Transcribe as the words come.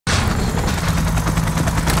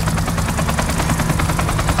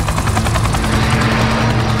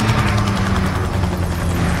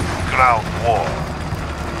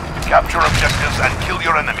and kill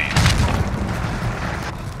your enemies.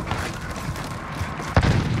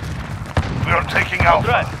 We are taking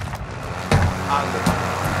Alpha.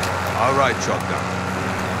 All right, Shotgun.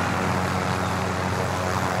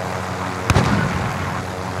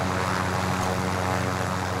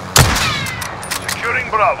 Securing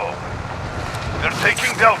Bravo. They're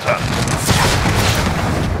taking Delta.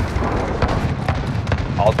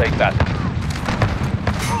 I'll take that.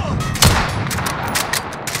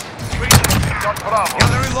 We got Bravo.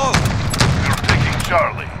 Gather low. We're taking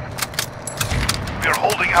Charlie. We're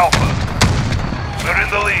holding Alpha. We're in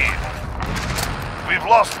the lead. We've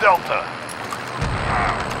lost Delta.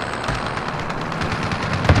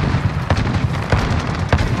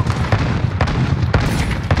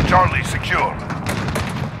 Charlie secure.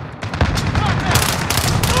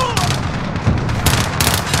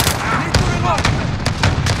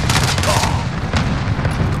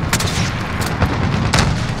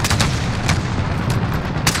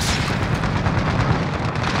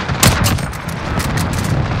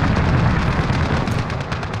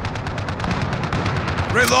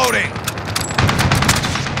 Reloading.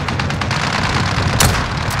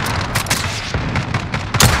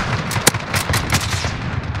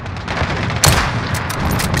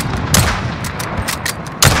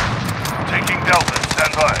 Taking Delta.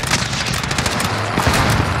 Stand by.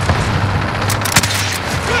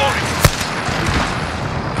 Reloading.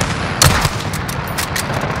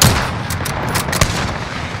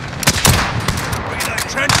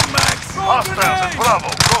 Trenching mags. Hostiles at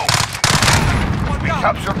Bravo. Go. We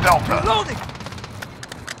captured Delta. Loading!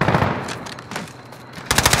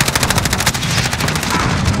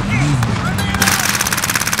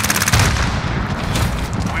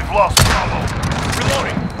 We've lost Bravo.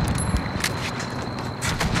 Reloading.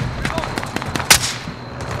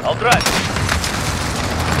 I'll drive.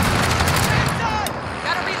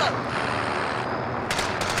 Gotta reload!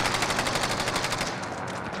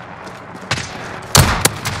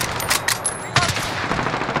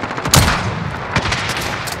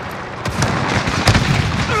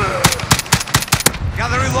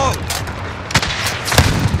 Gather low.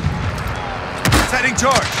 Setting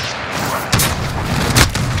charge.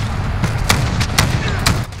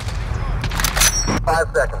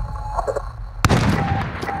 5 seconds.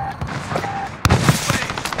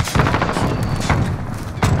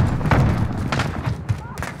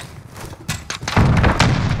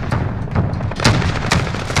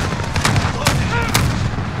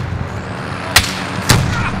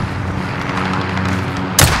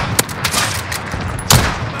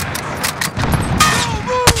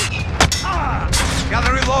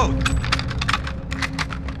 Gather reload.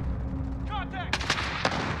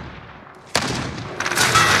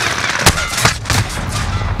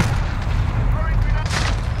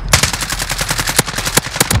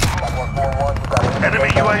 Enemy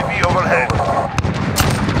UAV overhead.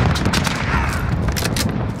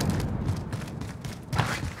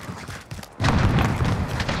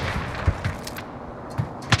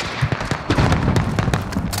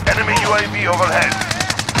 Enemy UAV overhead.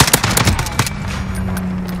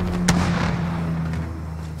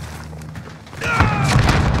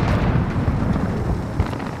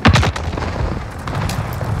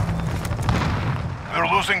 We're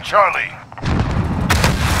losing Charlie.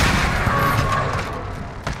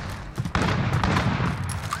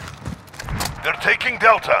 They're taking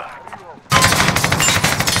Delta.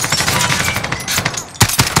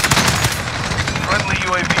 Friendly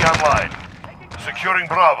UAV online. Securing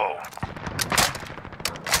Bravo.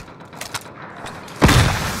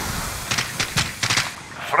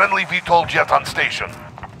 Friendly VTOL jet on station.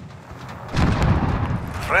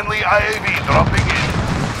 Friendly IAV dropping in.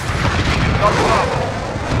 We've got Bravo.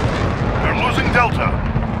 We're losing Delta.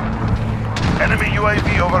 Enemy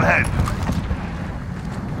UAV overhead.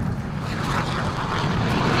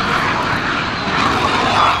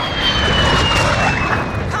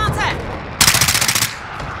 Contact!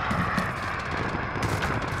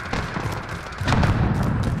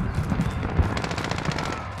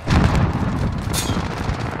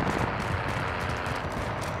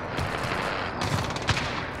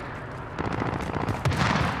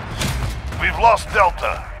 We've lost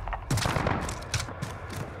Delta.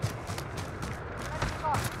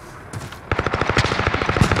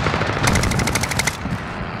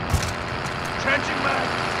 Trenching mag.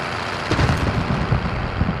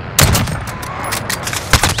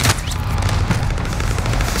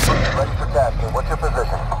 Ready for tasking. What's your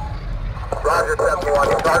position? Roger,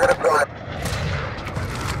 7-1. Target applied.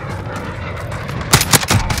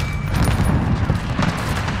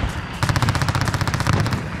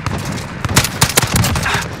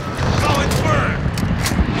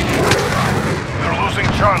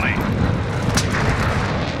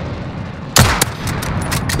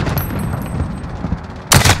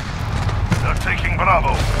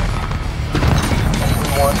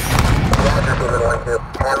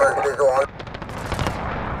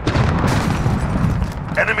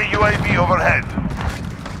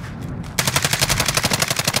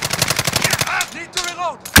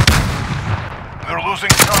 We're losing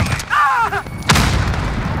Charlie.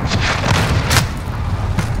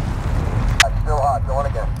 I'm still hot.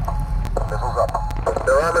 Going again. Missiles up.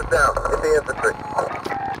 Their armor's down. Hit the infantry.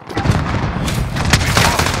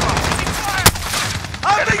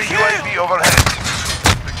 Enemy UAV overhead.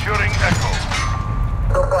 Securing Echo.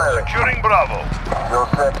 Still firing. Securing Bravo.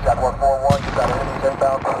 06, got 141. You got enemies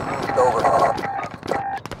inbound from the east. Over.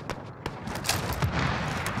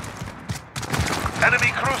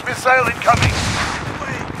 Enemy cruise missile incoming.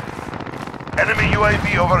 Enemy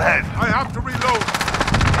UAV overhead. I have to reload.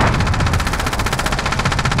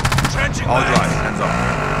 Trenching all dry. Hands up.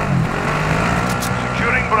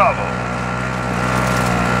 Securing Bravo.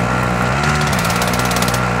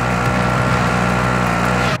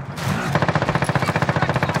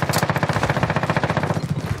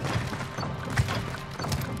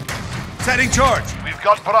 Setting charge. We've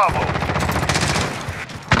got Bravo.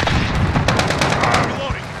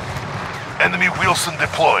 Reloading. Enemy Wilson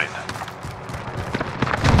deployed.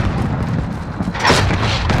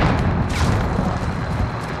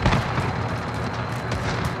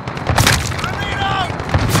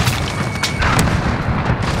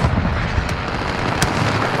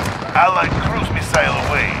 Allied cruise missile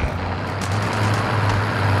away.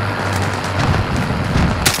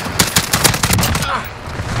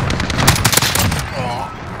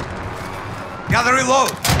 Gather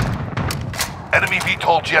reload. Enemy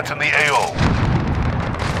VTOL jet in the AO.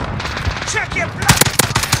 Check your blood.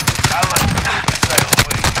 Allied cruise missile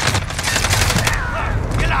away.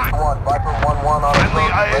 Get on. 1, Viper 1-1 on Friendly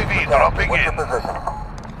approach. IAV Ready for dropping What's in. your position?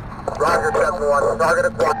 Roger, 7-1. Target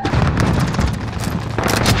acquired.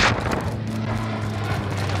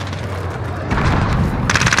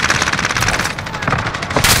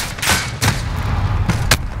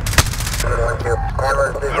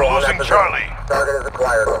 We're losing Charlie. Target is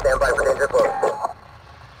acquired. Stand by for danger close.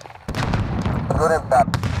 Good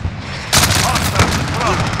impact. Hostiles in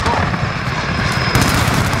Bravo.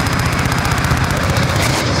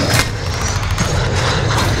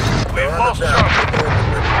 We've lost Charlie.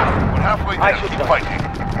 We're halfway there. Keep fighting.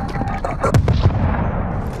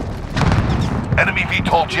 Enemy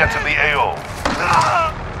VTOL jet in the AO.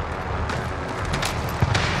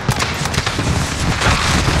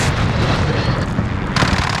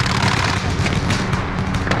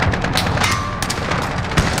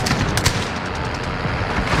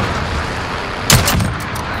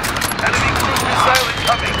 Enemy cruise missile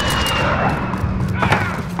incoming.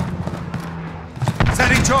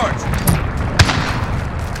 Setting charge.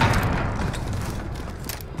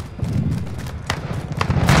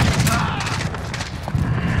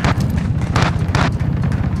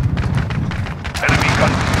 Enemy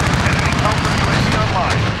counter UAV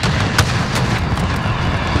online.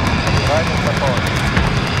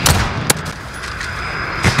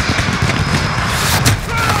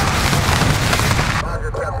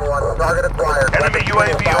 Roger, 7-1. Target acquired. Enemy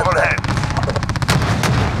UAV overhead.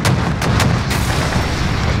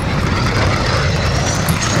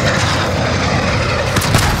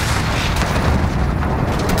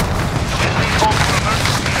 Enemy call for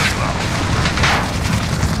emergency aircraft.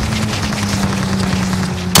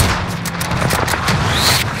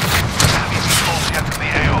 Enemy VTOL jet in the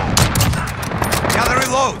AO. Gather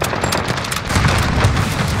reload.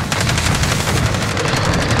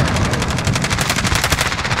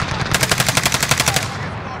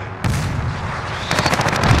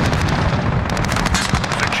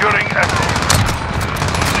 Securing Echo.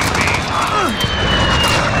 Losing B.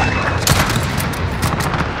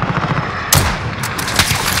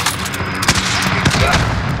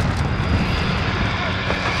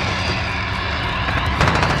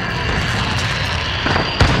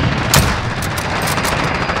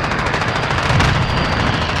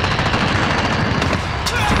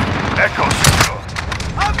 Echo secure.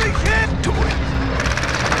 I'll be hit. Do it.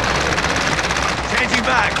 Changing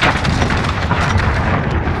back.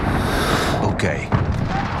 Okay.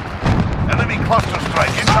 Enemy cluster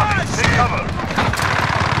strike incoming. Take cover.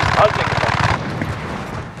 I'll take it.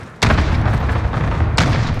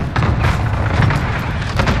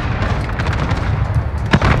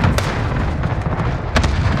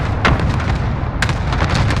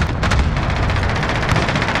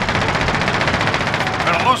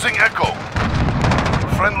 We're losing Echo.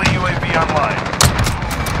 Friendly UAV online.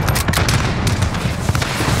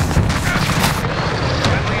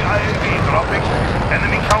 Friendly IAV dropping.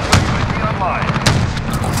 Enemy counter UAV online.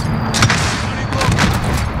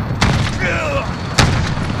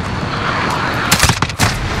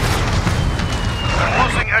 We're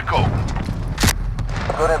losing Echo.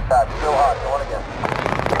 Good impact. Still hot. Going again.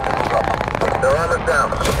 Missiles up. Their armor's down.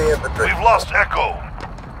 Hit the infantry. We've lost Echo.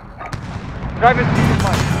 Driver speed is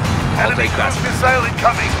mine. I'll Enemy take that. cruise missile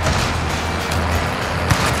incoming.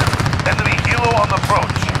 Enemy helo on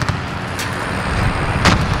approach.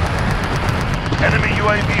 Enemy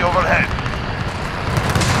UAV overhead.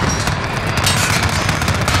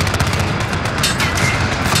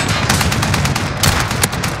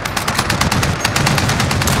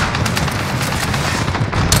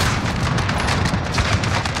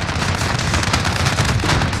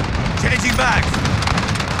 Changing back.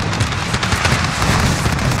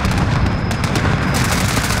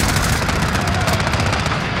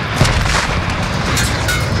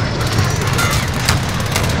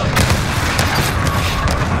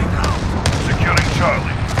 Securing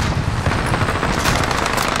Charlie.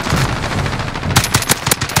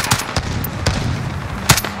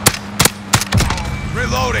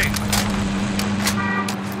 Reloading.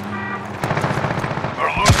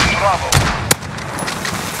 We're losing Bravo.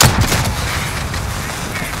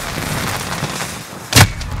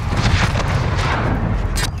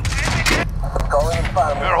 Calling in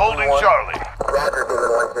 5. We're holding Charlie. Roger, Demon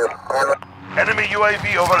 1-2. Hammer. Enemy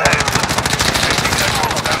UAV overhead. Taking Echo,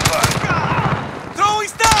 stand by. Throwing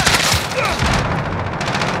stun.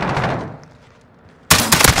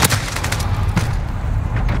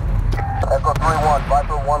 Echo 3-1.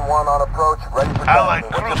 Viper 1-1 on approach. Ready for Allied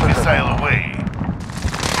testing. What's cruise your position? missile away.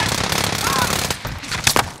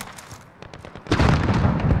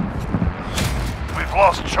 We've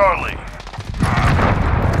lost Charlie.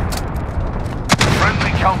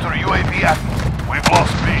 Friendly counter UAV active. We've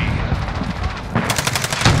lost B.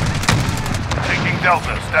 Taking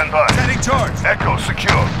Delta, stand by. Setting charge. Echo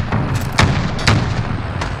secure.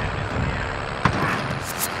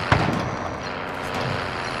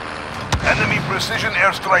 Enemy precision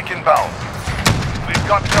airstrike inbound. We've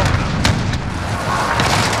got Delta.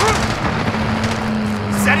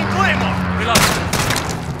 Setting Claymore. Reload.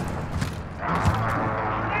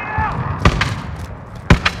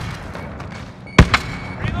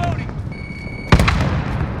 Reloading.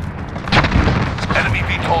 Enemy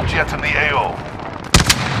VTOL jet in the AO.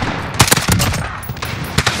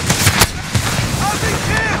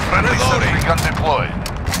 Friendly Reloading. sentry gun deployed.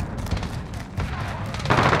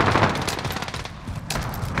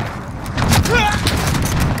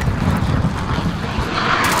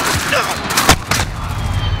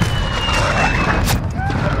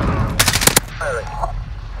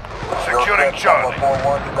 Securing Charlie.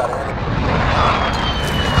 4-1. You got it.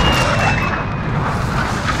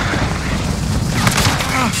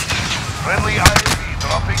 Friendly IAV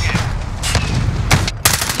dropping in.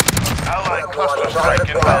 Allied cluster strike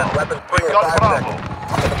inbound. We've got Bravo.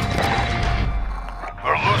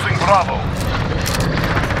 We're losing Bravo.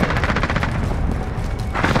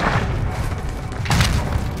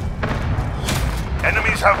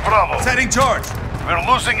 Enemies have Bravo. Setting charge. We're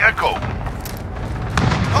losing Echo.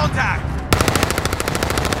 Contact.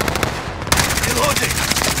 Reloading.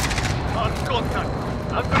 On contact.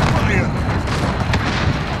 Under fire.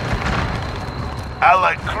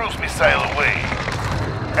 Allied cruise missile away.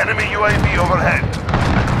 Enemy UAV overhead.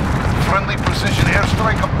 Friendly precision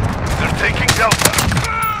airstrike. They're taking Delta.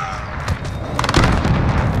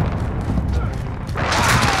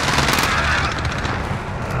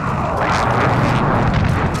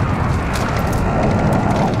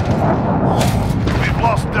 We've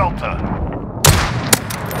lost Delta.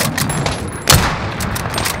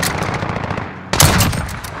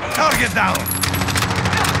 Target down.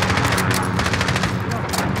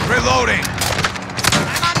 Reloading.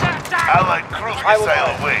 Allied cruise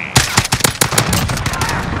missile away.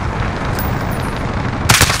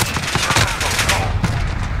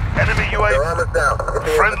 Enemy Their UAV. armor's down. Get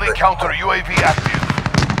the Friendly infantry. counter UAV active.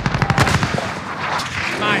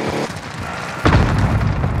 Mine.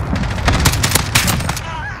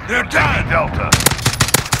 They're Taking done. Delta.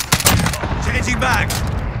 Changing back.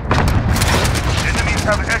 Enemies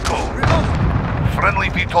have Echo. Friendly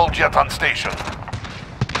VTOL jet on station.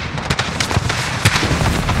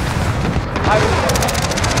 I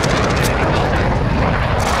will.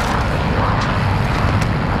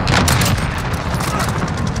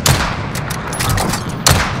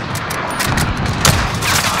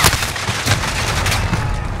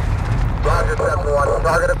 Roger, 7-1.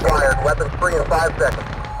 Target acquired. Weapons free in 5 seconds.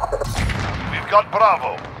 We've got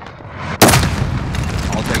Bravo.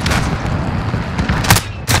 I'll take that.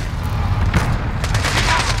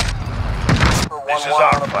 This is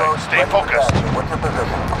our fight. Stay focused. What's your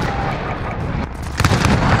position?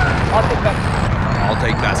 I'll take that. I'll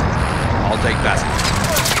take that. I'll take that.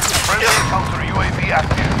 Friendly counter UAV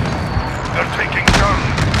active. They're taking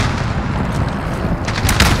Charlie.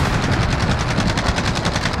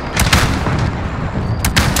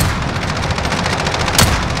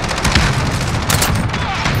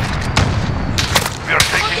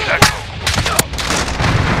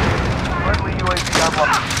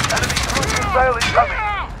 Hostile incoming.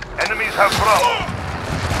 Enemies have Bravo.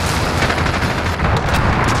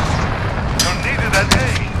 You're needed at A.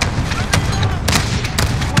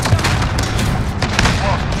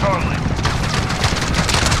 Lost Charlie.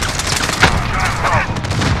 Bravo.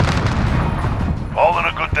 All in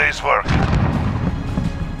a good day's work.